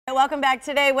Welcome back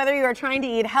today. Whether you are trying to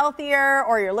eat healthier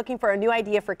or you're looking for a new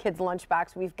idea for kids'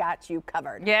 lunchbox, we've got you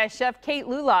covered. Yeah, Chef Kate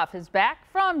Lulloff is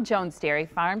back from Jones Dairy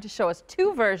Farm to show us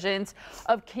 2 versions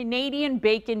of Canadian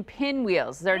Bacon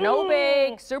Pinwheels. They're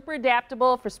no-bake, super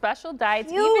adaptable for special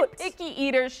diets. Cute. Even picky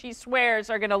eaters, she swears,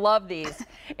 are going to love these.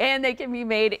 And they can be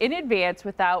made in advance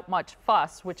without much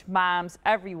fuss, which moms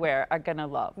everywhere are going to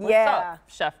love. What's up,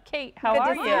 Chef Kate? How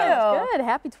are you? Good.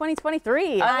 Happy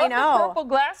 2023. I know. The purple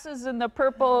glasses and the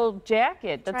purple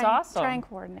jacket. That's awesome. Try and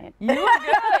coordinate. You look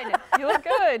good. You look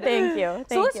good. Thank you.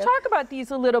 So let's talk about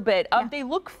these a little bit. They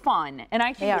look fun, and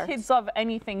I think kids love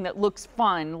anything that looks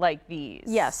fun like these.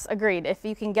 Yes, agreed. If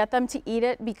you can get them to eat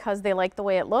it because they like the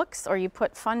way it looks, or you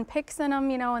put fun pics in them,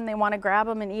 you know, and they want to grab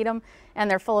them and eat them, and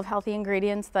they're full of healthy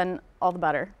ingredients, then all the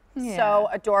better. Yeah. So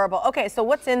adorable. Okay, so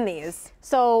what's in these?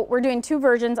 So we're doing 2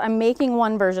 versions. I'm making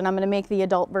one version. I'm going to make the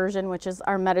adult version, which is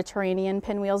our Mediterranean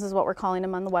pinwheels is what we're calling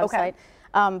them on the website.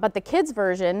 Okay. But the kids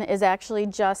version is actually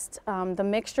just the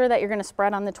mixture that you're going to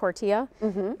spread on the tortilla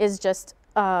is just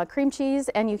cream cheese,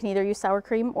 and you can either use sour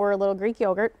cream or a little Greek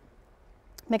yogurt.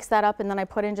 Mix that up, and then I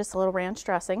put in just a little ranch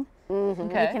dressing.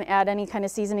 Okay. You can add any kind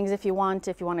of seasonings if you want.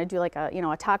 If you want to do like a, you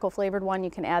know, a taco flavored one, you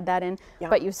can add that in.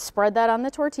 But you spread that on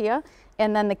the tortilla,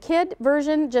 and then the kid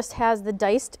version just has the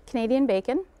diced Canadian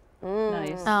bacon.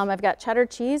 Nice. I've got cheddar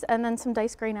cheese and then some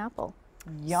diced green apple.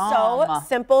 Yum. So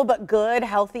simple but good,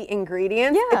 healthy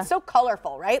ingredients. Yeah. It's so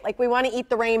colorful, right? Like we want to eat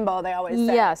the rainbow, they always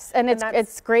say. Yes, and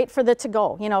it's great for the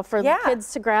to-go, you know, for the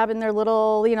kids to grab in their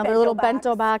little, you know, their little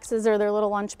bento boxes or their little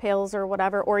lunch pails or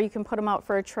whatever, or you can put them out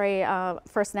for a tray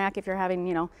for a snack if you're having,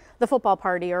 you know, the football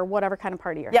party or whatever kind of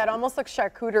party you're having. It almost looks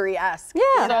charcuterie-esque.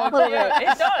 Yeah, so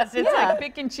it does. It's like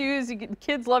pick and choose.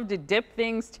 Kids love to dip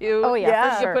things too. Oh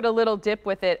yeah, for sure. You put a little dip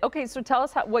with it. Okay, so tell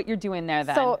us what you're doing there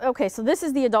then. So so this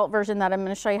is the adult version that I'm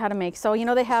going to show you how to make. So you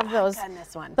know they have those.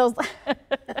 This one. Those.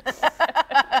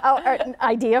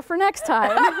 Idea for next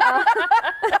time.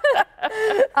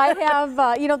 I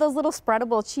have, you know, those little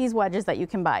spreadable cheese wedges that you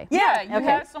can buy. Yeah, you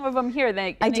have some of them here.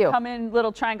 They come in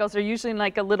little triangles. They're usually in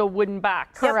like a little wooden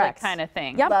box. Correct. Kind of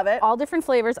thing. Yep. Love it. All different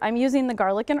flavors. I'm using the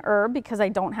garlic and herb because I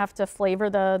don't have to flavor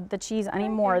the cheese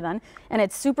anymore then. And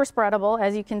it's super spreadable.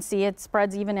 As you can see, it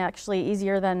spreads even actually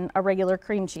easier than a regular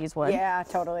cream cheese would. Yeah,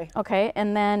 totally. Okay,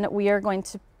 and then we are going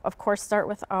to, of course, start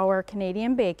with our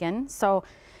Canadian bacon. So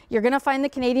you're going to find the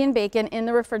Canadian bacon in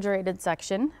the refrigerated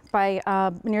section by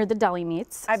near the deli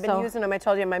meats. I've been using them. I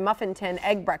told you, my muffin tin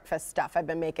egg breakfast stuff I've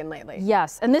been making lately.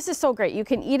 Yes, and this is so great. You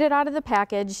can eat it out of the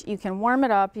package. You can warm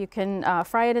it up. You can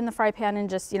fry it in the fry pan and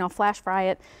just, you know, flash fry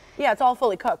it. Yeah, it's all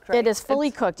fully cooked, right? It is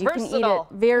fully cooked. You can eat it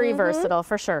very versatile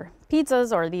for sure.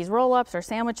 Pizzas or these roll-ups or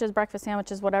sandwiches, breakfast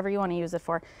sandwiches, whatever you want to use it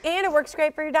for. And it works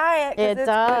great for your diet. It it's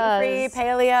does. Gluten-free,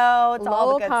 paleo, it's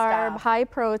all the good carb, stuff. high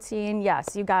protein.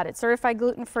 Yes, you got it. Certified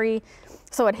gluten-free.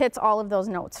 So it hits all of those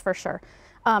notes for sure.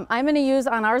 I'm going to use,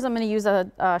 on ours, I'm going to use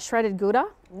a shredded Gouda.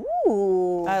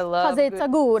 Ooh. I love because it's a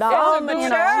Gouda. Oh, mature.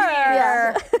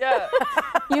 Yeah.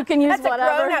 You can use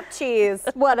whatever grown-up cheese.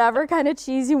 Whatever kind of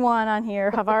cheese you want on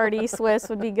here. Havarti, Swiss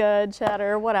would be good,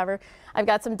 cheddar, whatever. I've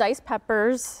got some diced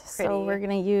peppers, so we're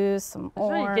going to use some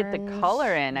orange. You get the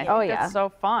color in. I think that's so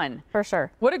fun. For sure.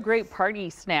 What a great party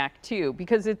snack, too,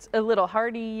 because it's a little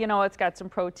hearty, you know, it's got some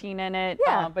protein in it.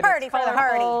 Yeah, but hearty it's for the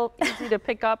colorful, easy to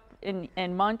pick up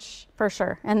and munch. For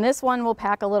sure. And this one will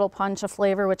pack a little punch of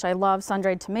flavor, which I love.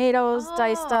 Sun-dried tomatoes,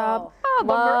 diced up.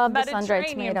 Love the sun-dried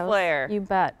tomatoes. Flair. You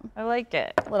bet. I like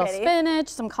it. A little spinach,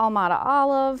 some Kalamata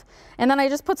olive, and then I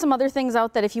just put some other things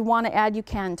out that if you want to add, you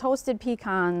can. Toasted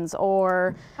pecans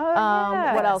or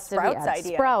what else did we add?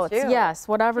 Sprouts, yes,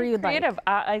 whatever you'd like.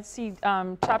 I see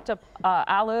chopped up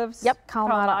olives. Yep,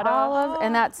 Kalamata olive,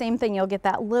 and that same thing. You'll get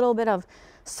that little bit of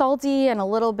salty and a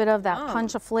little bit of that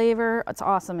punch of flavor. It's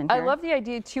awesome in here. I love the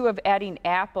idea too of adding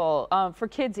apple for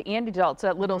kids and adults.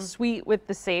 That little sweet with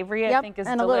the savory, I think is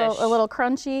and delish. a little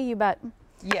crunchy. You bet.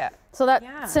 Yeah. So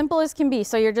that simple as can be.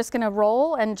 So you're just going to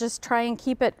roll and just try and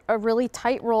keep it a really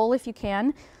tight roll if you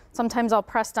can. Sometimes I'll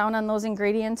press down on those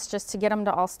ingredients just to get them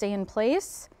to all stay in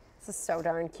place. This is so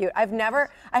darn cute. I've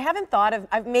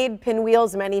made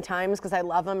pinwheels many times because I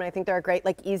love them and I think they're a great,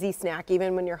 like, easy snack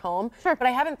even when you're home. Sure. But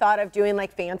I haven't thought of doing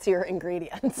like fancier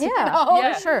ingredients. Yeah, you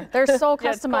know? for sure. They're so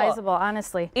customizable,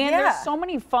 honestly. And there's so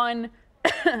many fun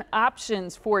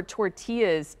options for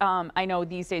tortillas. I know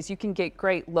these days you can get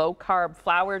great low-carb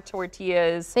flour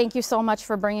tortillas. Thank you so much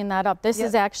for bringing that up. This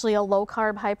is actually a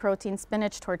low-carb, high-protein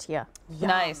spinach tortilla.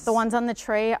 Nice. The ones on the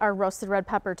tray are roasted red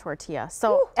pepper tortilla.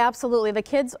 So absolutely, the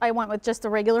kids, I went with just a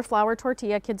regular flour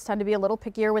tortilla. Kids tend to be a little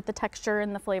pickier with the texture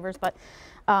and the flavors, but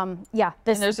Yeah,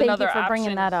 And there's thank another you for bringing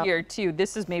option that up. here too.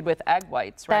 This is made with egg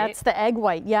whites, right? That's the egg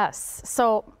white, yes.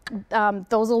 So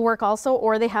those will work also,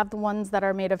 or they have the ones that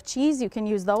are made of cheese. You can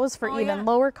use those for even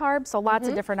lower carbs, so lots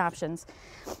of different options.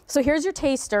 So here's your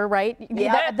taster, right?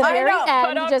 At the very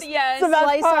end, cut just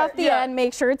slice off the end,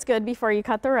 make sure it's good before you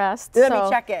cut the rest. Let me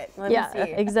check it. Let me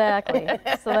see. Exactly.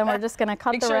 So then we're just gonna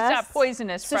cut Make the sure rest. it's not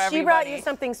poisonous for everybody. She brought you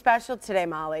something special today,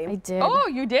 Molly. I did. Oh,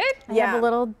 you did? I have a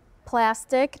little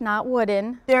plastic, not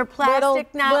wooden. They're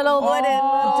plastic, not wooden.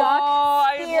 Oh,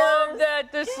 I love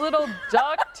that. This little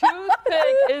duck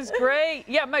toothpick is great.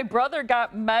 Yeah, my brother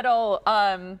got metal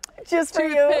just for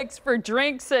toothpicks for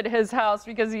drinks at his house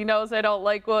because he knows I don't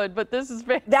like wood, but this is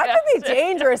fantastic. That could be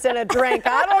dangerous in a drink.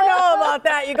 I don't know about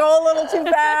that. You go a little too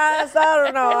fast. I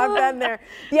don't know. I've been there.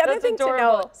 The other thing to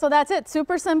note. So that's it.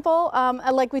 Super simple.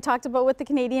 Like we talked about with the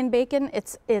Canadian bacon,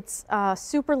 it's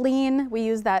super lean. We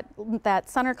use that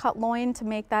center cut loin to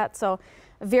make that. So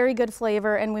very good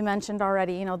flavor. And we mentioned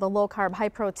already, you know, the low carb, high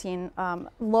protein,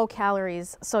 low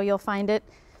calories. So you'll find it.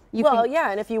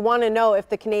 And if you want to know if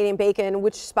the Canadian bacon,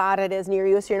 which spot it is near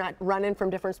you, so you're not running from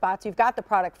different spots, you've got the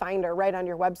product finder right on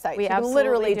your website. We so you can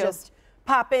literally just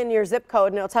pop in your zip code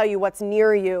and it'll tell you what's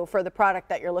near you for the product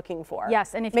that you're looking for.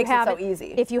 Yes, and if Makes it so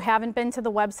easy. If you haven't been to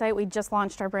the website, we just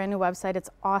launched our brand new website. It's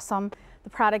awesome.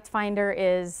 The product finder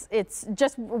it's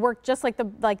just worked just like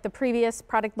the previous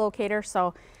product locator.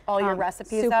 So all your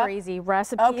recipes super up? easy.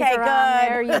 Recipes okay, are good. on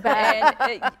there. You bet.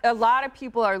 And a lot of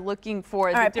people are looking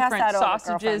for the different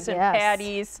sausages and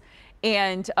patties.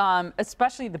 And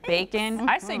especially the bacon.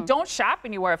 I say don't shop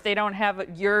anywhere if they don't have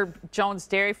your Jones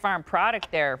Dairy Farm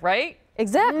product there, right?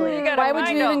 Exactly. Why would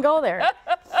you even go there?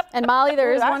 And Molly,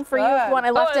 there is one for you.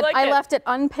 I left it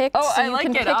unpicked, so you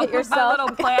can pick it yourself. Put my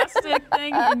little plastic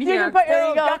thing in here. You can put your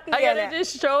little ducky I gotta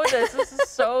just show this. This is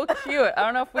so cute. I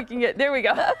don't know if we can get. There we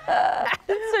go.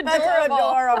 It's adorable. That's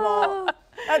adorable.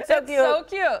 That's so cute. So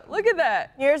cute. Look at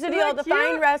that. Here's the deal. To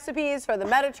find recipes for the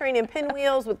Mediterranean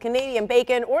pinwheels with Canadian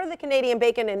bacon or the Canadian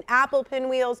bacon and apple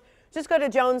pinwheels, just go to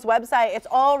Jones' website. It's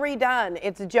all redone.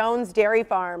 It's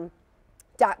jonesdairyfarm.com.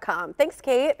 Thanks,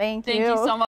 Kate. Thank you. Thank you so much.